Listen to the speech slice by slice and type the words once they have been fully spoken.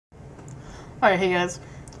Alright, hey guys.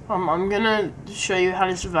 I'm gonna show you how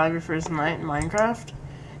to survive your first night in Minecraft.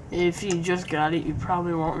 If you just got it, you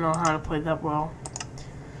probably won't know how to play that well.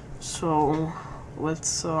 So,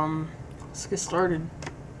 let's get started.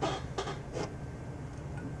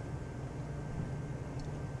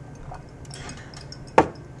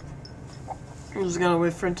 I'm just gonna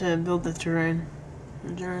wait for it to build the terrain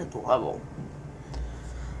during the level.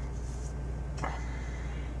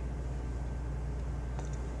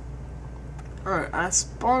 Alright, I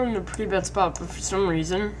spawned in a pretty bad spot, but for some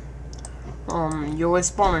reason, you always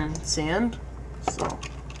spawn in sand, so,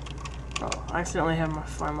 I accidentally have my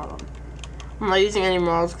fly mod on. I'm not using any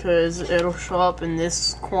mods because it'll show up in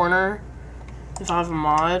this corner if I have a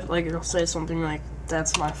mod, like it'll say something like,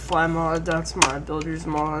 that's my fly mod, that's my builder's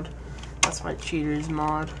mod, that's my cheater's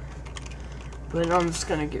mod, but I'm just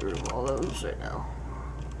gonna get rid of all those right now.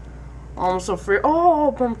 Also free,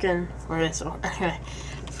 oh, pumpkin! Okay, so, anyway,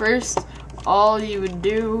 first, all you would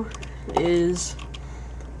do is,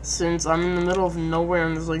 since I'm in the middle of nowhere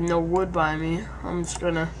and there's like no wood by me, I'm just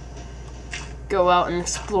gonna go out and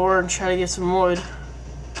explore and try to get some wood.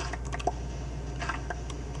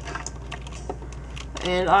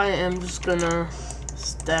 And I am just gonna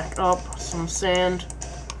stack up some sand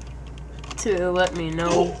to let me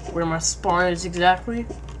know where my spawn is exactly.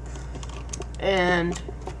 And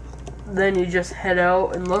then you just head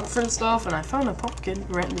out and look for stuff, and I found a pumpkin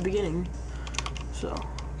right in the beginning. So,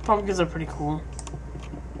 pumpkins are pretty cool.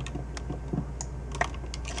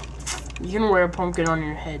 You can wear a pumpkin on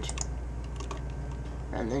your head,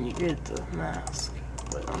 and then you get the mask,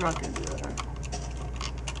 but I'm not gonna do that right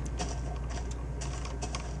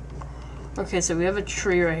now. Okay, so we have a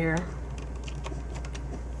tree right here.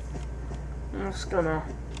 I'm just gonna...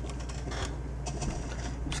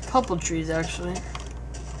 There's a couple trees, actually.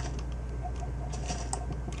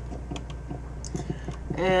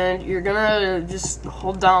 And you're gonna just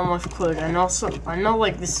hold down left click. I know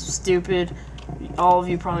like this is stupid. All of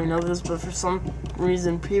you probably know this, but for some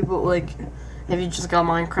reason people, like, if you just got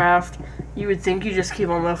Minecraft, you would think you just keep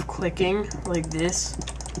on left clicking like this.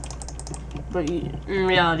 But in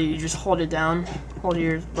reality, you just hold it down. Hold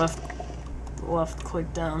your left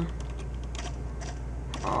click down.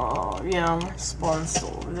 Oh, yeah, my spawn's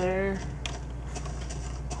still over there.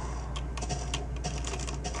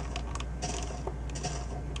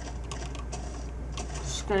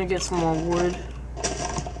 Gonna get some more wood.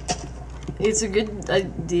 It's a good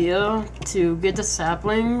idea to get the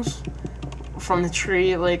saplings from the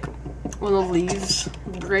tree, like when the leaves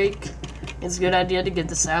break. It's a good idea to get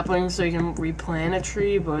the saplings so you can replant a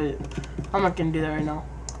tree, but I'm not gonna do that right now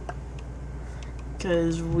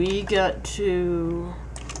because we got to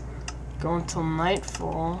go until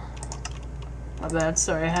nightfall. My bad,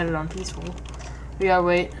 sorry, I had it on peaceful. We gotta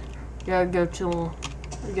wait. We gotta go till,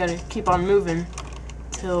 we gotta keep on moving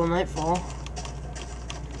till nightfall.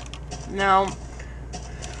 Now,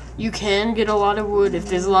 you can get a lot of wood. If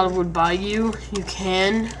there's a lot of wood by you, you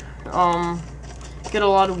can get a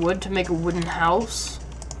lot of wood to make a wooden house.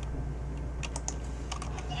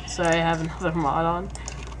 Sorry, I have another mod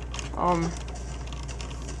on.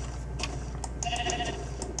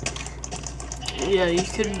 Yeah, you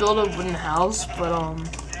could build a wooden house, but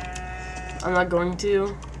I'm not going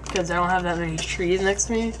to because I don't have that many trees next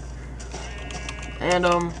to me. And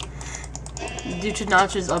due to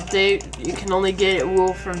Notch's update, you can only get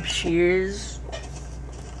wool from shears,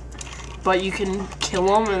 but you can kill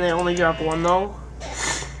them and they only drop one though.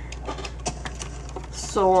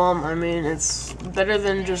 So I mean, it's better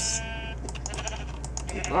than just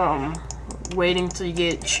waiting till you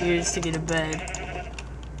get shears to get a bed.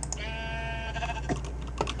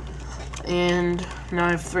 And now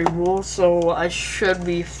I have 3 wool, so I should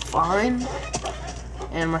be fine.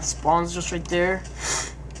 And my spawn's just right there.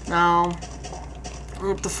 Now, I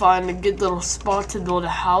have to find a good little spot to build a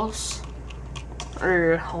house,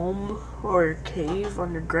 or a home, or a cave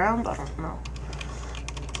underground, I don't know.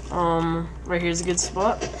 Right here's a good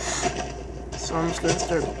spot. So I'm just gonna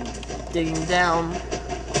start digging down.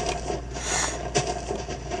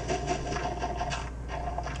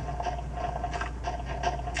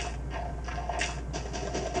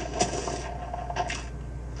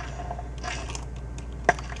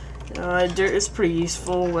 Dirt is pretty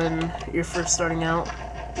useful when you're first starting out.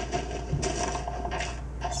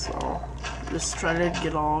 So, just try to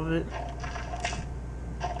get all of it.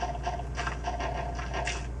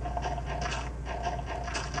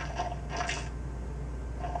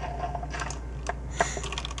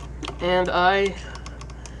 And I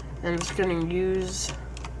am just gonna use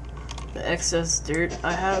the excess dirt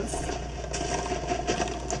I have.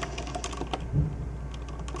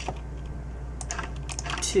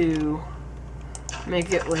 To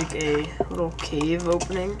make it like a little cave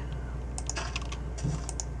opening.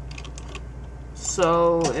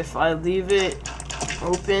 So if I leave it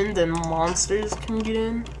open, then monsters can get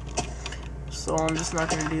in. So I'm just not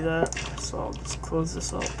gonna do that. So I'll just close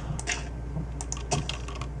this up.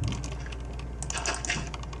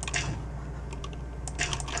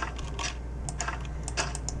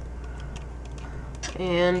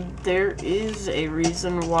 And there is a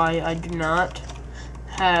reason why I do not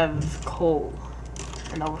have coal,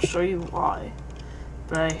 and I will show you why.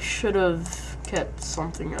 But I should have kept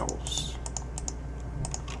something else.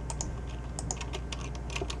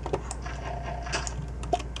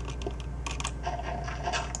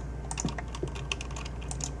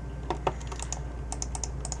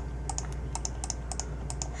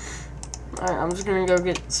 Alright, I'm just gonna go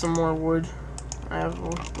get some more wood. I have a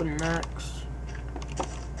wooden axe.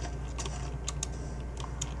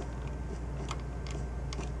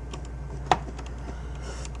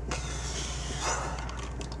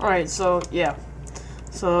 Alright, so yeah.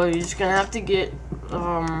 So you're just gonna have to get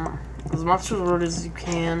as much wood as you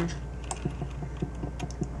can.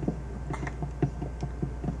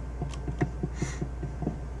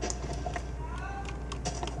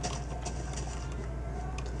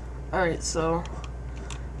 Alright, so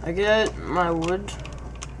I get my wood.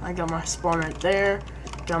 I got my spawn right there.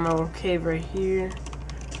 Got my little cave right here.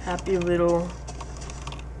 Happy little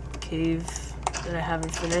cave that I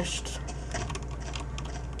haven't finished.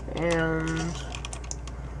 And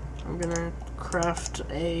I'm gonna craft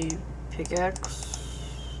a pickaxe.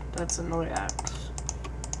 That's another axe.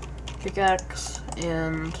 Pickaxe,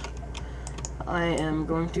 and I am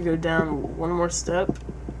going to go down one more step.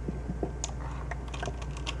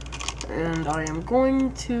 And I am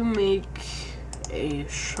going to make a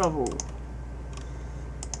shovel.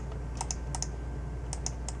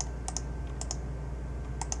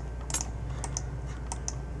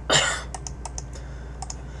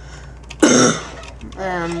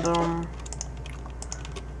 And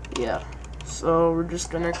yeah, so we're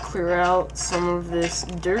just gonna clear out some of this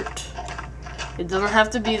dirt. It doesn't have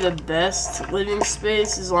to be the best living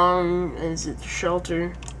space as long as it's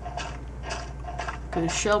shelter,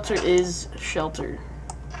 because shelter is shelter.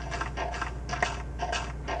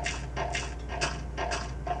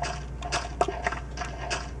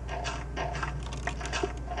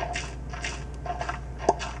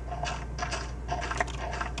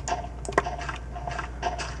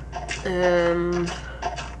 And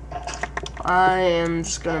I am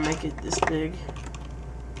just gonna make it this big.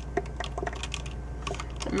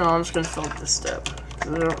 No, I'm just gonna fill up this step,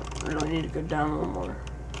 because I don't really need to go down one more.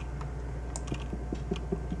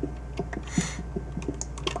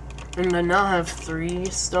 And I now have 3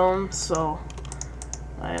 stone, so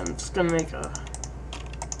I am just gonna make a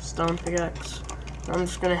stone pickaxe. I'm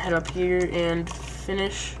just gonna head up here and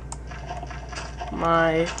finish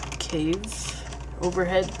my cave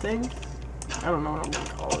overhead thing. I don't know what I'm gonna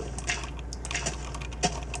call it.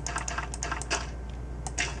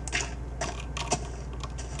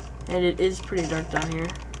 And it is pretty dark down here.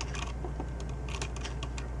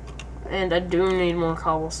 And I do need more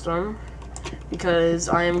cobblestone, because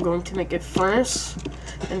I am going to make a furnace,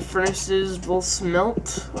 and furnaces will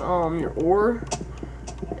smelt your ore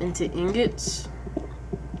into ingots,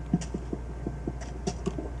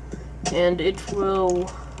 and it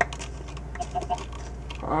will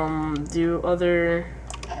do other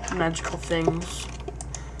magical things.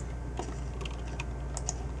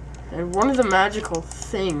 And one of the magical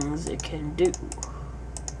things it can do,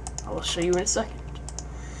 I will show you in a second.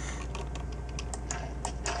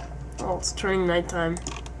 Oh, it's turning nighttime.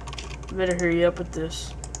 Better hurry up with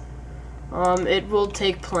this. It will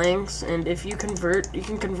take planks, and if you can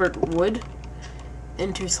convert wood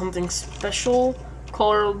into something special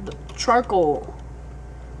called charcoal,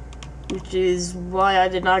 which is why I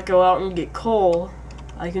did not go out and get coal.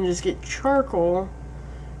 I can just get charcoal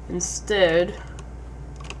instead.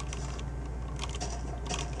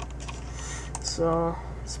 So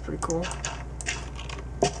it's pretty cool.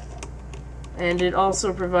 And it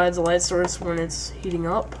also provides a light source when it's heating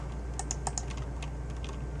up.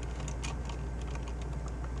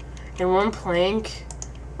 And one plank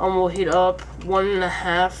will heat up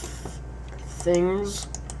 1.5 things,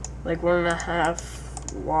 like 1.5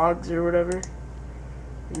 logs or whatever.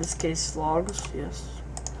 In this case, logs, yes.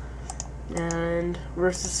 And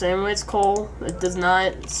works the same way as coal. It does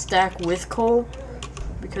not stack with coal,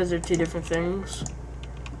 because they're 2 different things.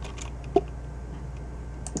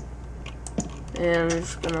 And I'm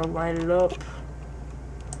just gonna light it up.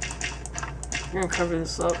 I'm gonna cover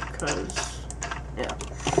this up because, yeah.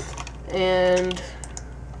 And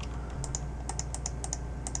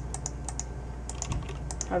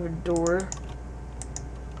have a door.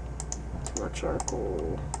 Too much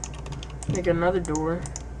charcoal. Make another door.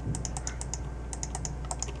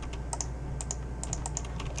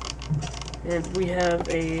 And we have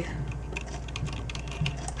a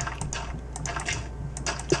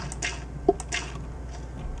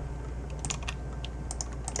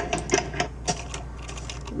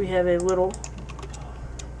little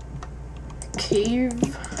cave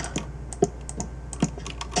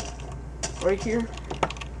right here.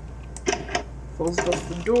 Close both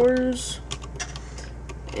the doors.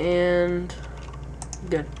 And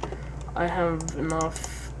good. I have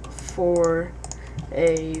enough for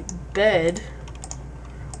a bed,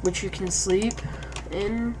 which you can sleep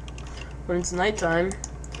in when it's nighttime.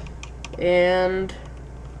 And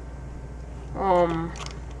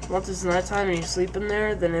once it's nighttime and you sleep in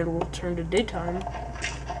there, then it will turn to daytime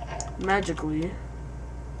magically.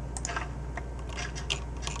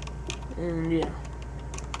 And yeah.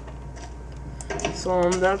 So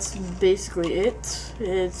that's basically it.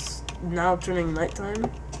 It's now turning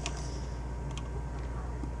nighttime.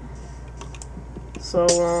 So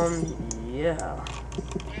yeah.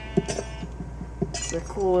 It's a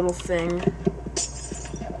cool little thing.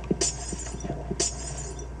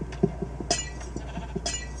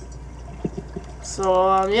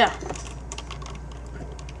 So yeah.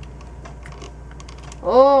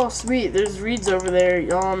 Oh sweet, there's reeds over there.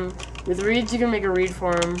 With reeds you can make a reed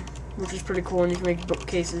farm, which is pretty cool, and you can make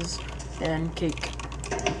bookcases and cake.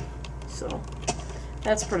 So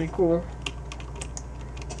that's pretty cool.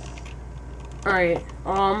 Alright,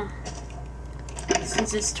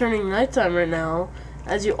 since it's turning nighttime right now,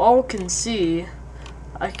 as you all can see,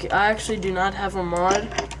 I actually do not have a mod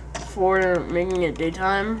for making it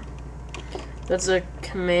daytime. That's a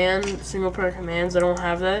command, single player commands. I don't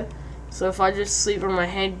have that. So if I just sleep in my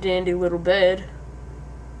handy dandy little bed,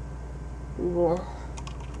 we will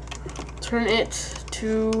turn it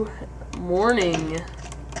to morning.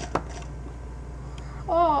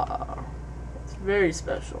 Oh, it's very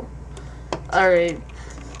special. Alright.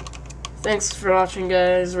 Thanks for watching,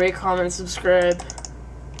 guys. Rate, comment, subscribe.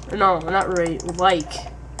 Or no, not rate. Like.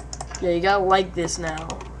 Yeah, you gotta like this now.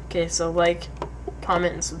 Okay, so like,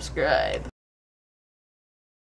 comment, and subscribe.